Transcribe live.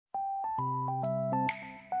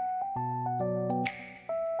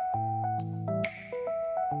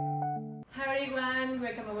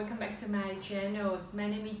welcome back to my channel. My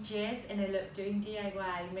name is Jess and I love doing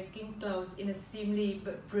DIY, making clothes in a simply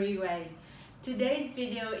but free way. Today's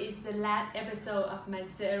video is the last episode of my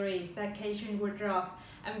series Vacation Babydoll.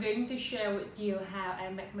 I'm going to share with you how I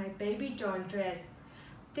make my baby doll dress.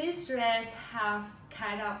 This dress have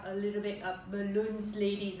kind of a little bit of balloon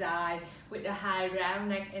sleeve design with a high round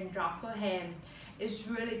neck and ruffle hem. It's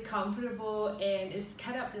really comfortable and it's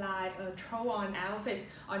kind of like a throw-on outfit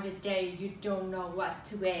on the day you don't know what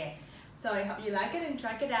to wear. So I hope you like it and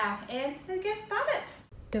try it out, and let's get started.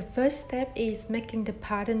 The first step is making the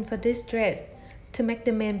pattern for this dress. To make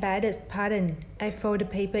the main bodice pattern, I fold the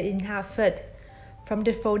paper in half first. From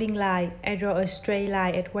the folding line, I draw a straight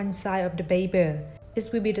line at one side of the paper. It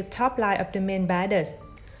will be the top line of the main bodice.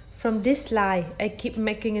 From this line, I keep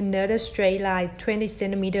making another straight line 20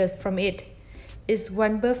 centimeters from it. It's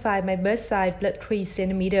 1/5 my bust side plus 3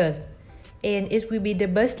 centimeters, and it will be the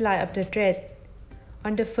bust line of the dress.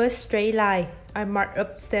 On the first straight line, I mark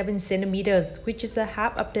up 7 centimeters, which is a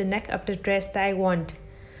half of the neck of the dress that I want.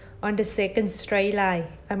 On the second straight line,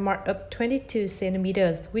 I mark up 22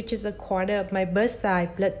 centimeters, which is a quarter of my bust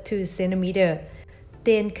side plus 2 centimeters.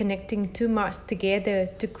 Then connecting two marks together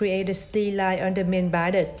to create a sleeve line on the main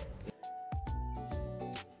bodice.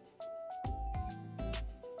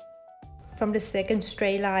 From the second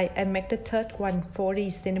straight line, I make the third one 40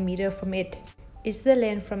 centimeters from it. It's the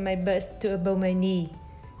length from my bust to above my knee.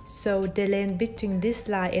 So the length between this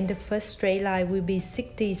line and the first straight line will be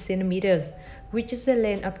 60 centimeters, which is the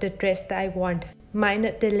length of the dress that I want,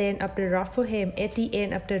 minus the length of the ruffle hem at the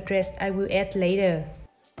end of the dress I will add later.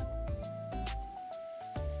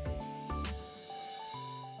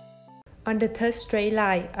 On the third straight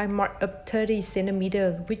line, I mark up 30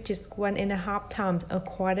 centimeters, which is 1.5 times a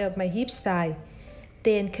quarter of my hip size.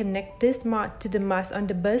 Then connect this mark to the mark on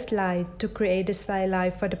the bust line to create the side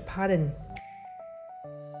line for the pattern.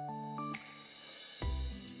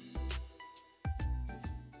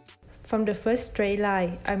 From the first straight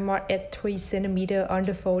line, I mark at 3 centimeters on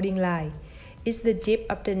the folding line. It's the dip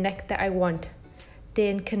of the neck that I want.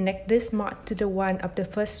 Then connect this mark to the one of the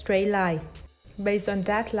first straight line. Based on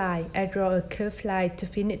that line, I draw a curved line to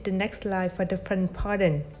finish the next line for the front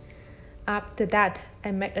pattern. After that,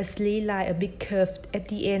 I make a sleeve line a bit curved at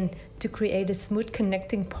the end to create a smooth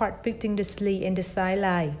connecting part between the sleeve and the side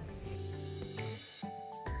line.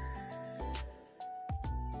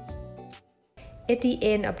 At the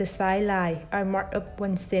end of the side line, I mark up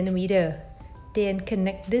 1 centimeter. Then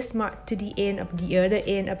connect this mark to the end of the other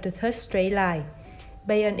end of the third straight line.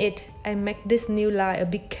 Based on it, I make this new line a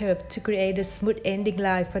bit curved to create a smooth ending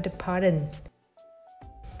line for the pattern.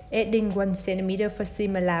 Adding 1 centimeter for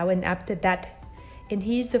seam allowance after that. And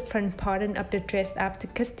here's the front pattern of the dress after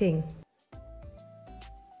cutting.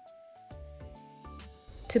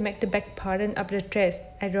 To make the back pattern of the dress,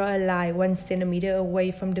 I draw a line 1 centimeter away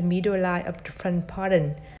from the middle line of the front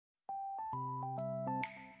pattern.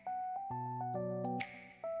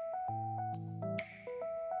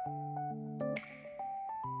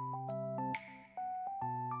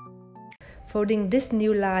 Folding this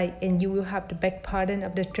new line and you will have the back pattern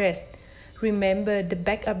of the dress. Remember, the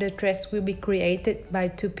back of the dress will be created by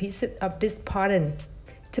 2 pieces of this pattern.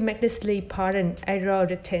 To make the sleeve pattern, I draw a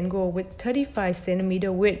rectangle with 35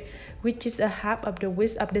 cm width, which is a half of the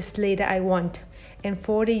width of the sleeve that I want, and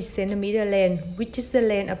 40 cm length, which is the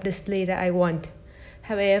length of the sleeve that I want.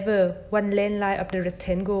 However, one length line of the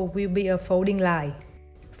rectangle will be a folding line.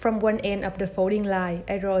 From one end of the folding line,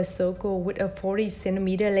 I draw a circle with a 40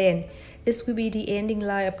 cm length. It will be the ending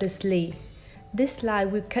line of the sleeve. This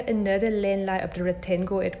line will cut another length line of the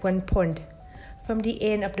rectangle at one point. From the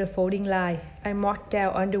end of the folding line, I mark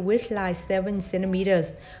down on the width line 7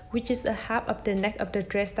 centimeters, which is a half of the neck of the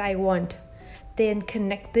dress that I want. Then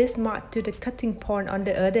connect this mark to the cutting point on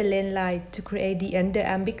the other length line to create the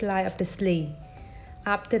underarm big line of the sleeve.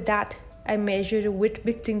 After that, I measure the width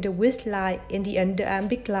between the width line and the underarm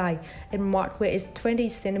big line and mark where it's 20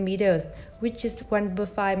 centimeters, which is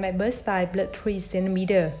 1/5 my bust size plus 3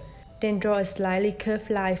 centimeters. Then draw a slightly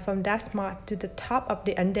curved line from that mark to the top of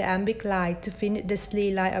the underarm big line to finish the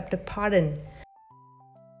sleeve line of the pattern.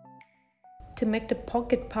 To make the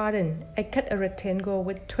pocket pattern, I cut a rectangle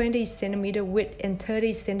with 20 cm width and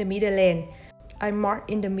 30 cm length. I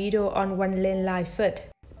mark in the middle on one length line first.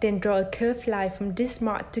 Then draw a curved line from this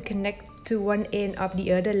mark to connect to one end of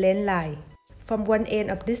the other length line. From one end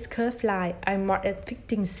of this curved line, I mark at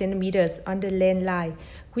 15 centimeters on the length line,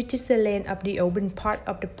 which is the length of the open part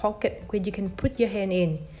of the pocket where you can put your hand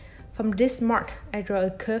in. From this mark, I draw a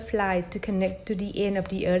curved line to connect to the end of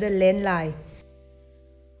the other length line.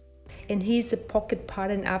 And here's the pocket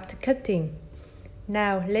pattern after cutting.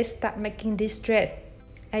 Now let's start making this dress.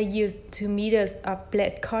 I used 2 meters of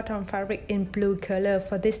black cotton fabric in blue color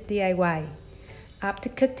for this DIY. After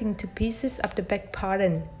cutting 2 pieces of the back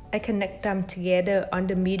pattern, I connect them together on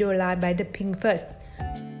the middle line by the pink first.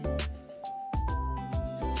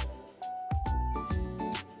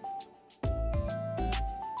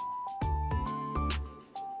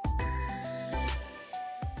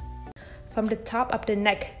 From the top of the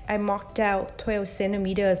neck, I marked out 12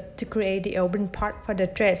 centimeters to create the open part for the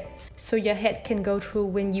dress, so your head can go through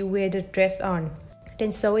when you wear the dress on.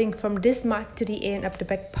 Then sewing from this mark to the end of the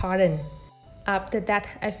back pattern. After that,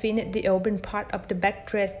 I finished the open part of the back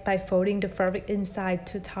dress by folding the fabric inside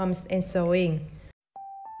 2 times and sewing.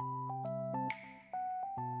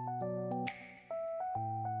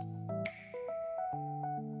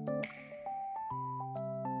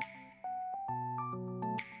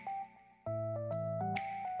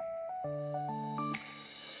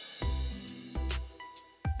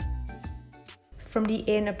 From the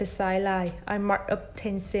end of the side line, I marked up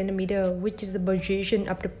 10 cm, which is the position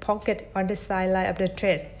of the pocket on the side line of the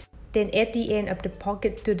dress. Then add the end of the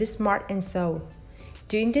pocket to this mark and sew.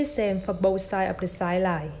 Doing the same for both sides of the side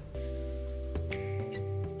line.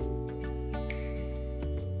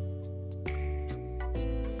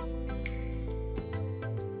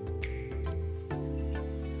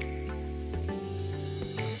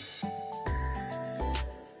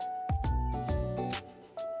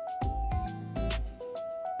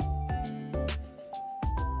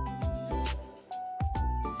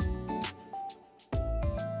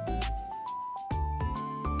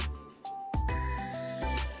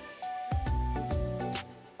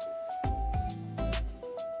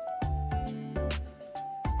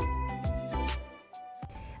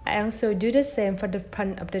 I also do the same for the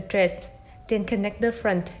front of the dress, then connect the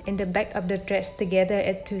front and the back of the dress together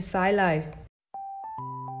at 2 side lines.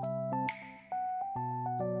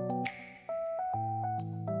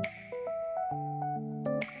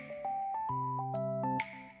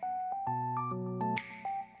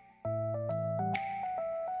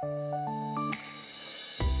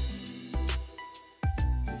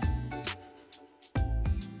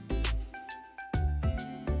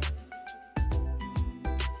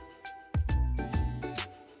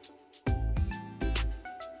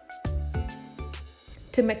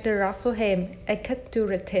 To make the ruffle hem, I cut 2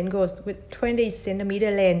 rectangles with 20 cm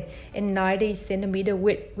length and 90 cm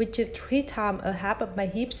width, which is 3 times a half of my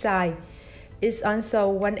hip size. It's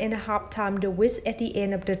also 1.5 times the width at the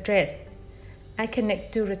end of the dress. I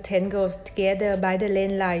connect 2 rectangles together by the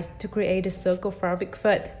length line to create a circle fabric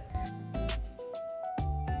first.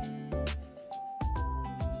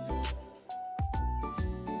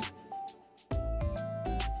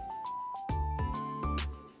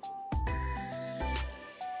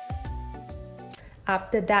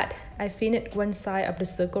 After that, I finished one side of the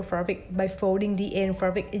circle fabric by folding the end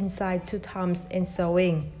fabric inside 2 times and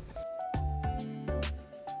sewing.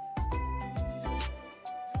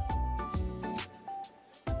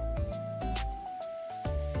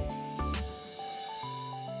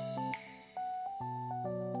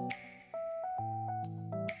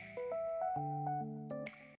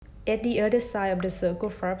 At the other side of the circle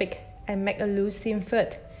fabric, I make a loose seam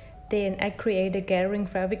first, then I create the gathering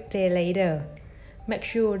fabric there later. Make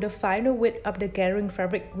sure the final width of the gathering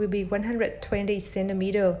fabric will be 120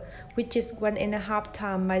 cm, which is 1.5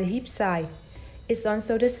 times my hip size. It's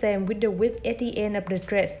also the same with the width at the end of the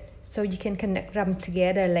dress, so you can connect them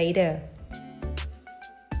together later.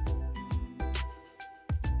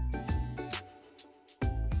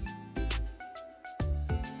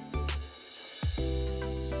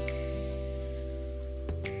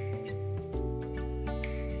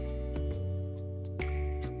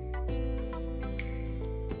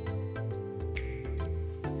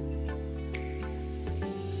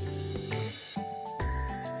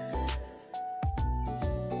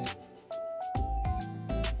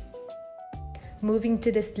 Moving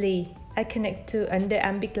to the sleeve, I connect 2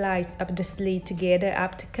 underarm big lines of the sleeve together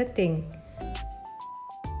after cutting.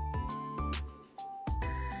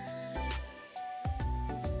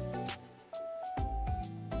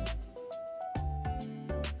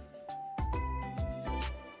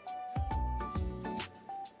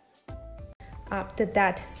 After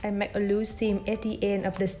that, I make a loose seam at the end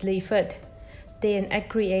of the sleeve first. Then I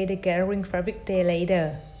create the gathering fabric there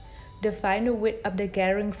later. The final width of the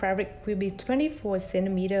gathering fabric will be 24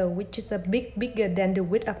 cm, which is a bit bigger than the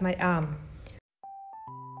width of my arm.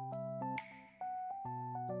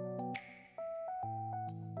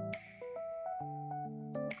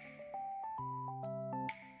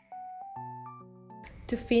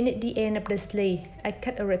 To finish the end of the sleeve, I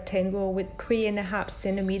cut a rectangle with 3.5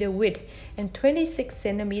 cm width and 26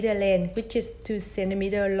 cm length, which is 2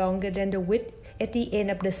 cm longer than the width at the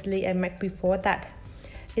end of the sleeve I marked before that.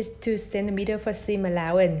 It's 2 cm for seam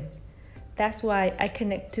allowance. That's why I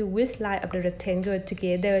connect two width lines of the rectangle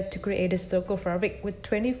together to create a circle fabric with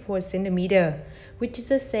 24 cm, which is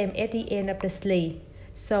the same at the end of the sleeve.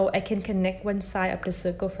 So I can connect one side of the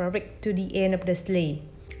circle fabric to the end of the sleeve.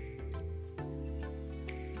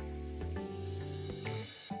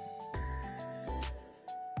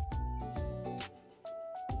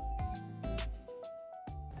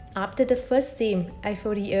 After the first seam, I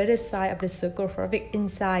fold the other side of the circle fabric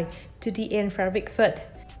inside to the end fabric first,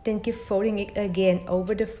 then keep folding it again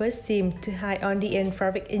over the first seam to hide on the end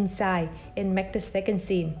fabric inside and make the second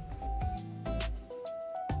seam.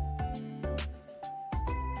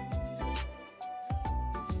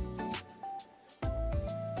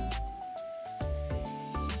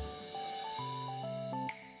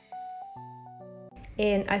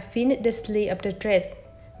 And I finished the sleeve of the dress.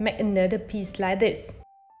 Make another piece like this.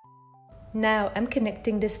 Now I'm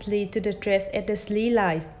connecting the sleeve to the dress at the sleeve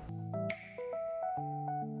line.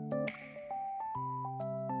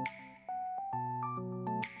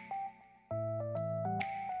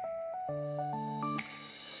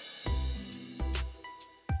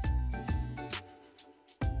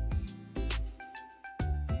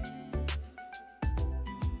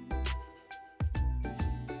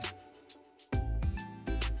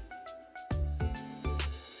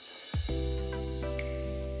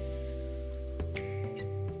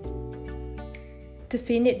 To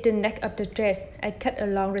finish the neck of the dress, I cut a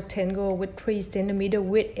long rectangle with 3 cm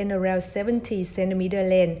width and around 70 cm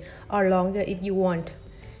length, or longer if you want.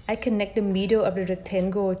 I connect the middle of the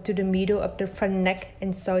rectangle to the middle of the front neck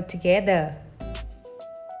and sew it together.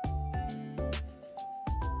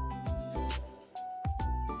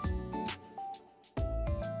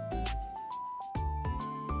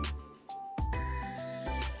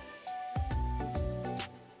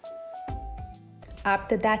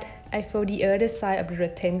 After that, I fold the other side of the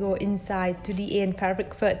rectangle inside to the end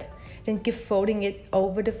fabric first, then keep folding it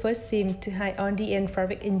over the first seam to hide on the end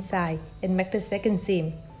fabric inside and make the second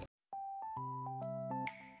seam.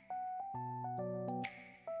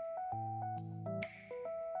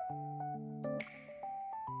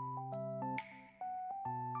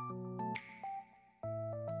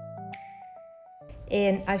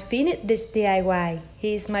 And I finished this DIY.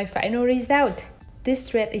 Here's my final result. This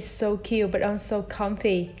dress is so cute but also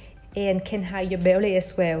comfy and can hide your belly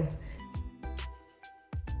as well.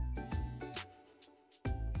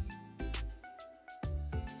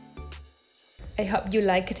 I hope you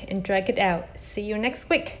like it and try it out. See you next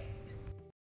week.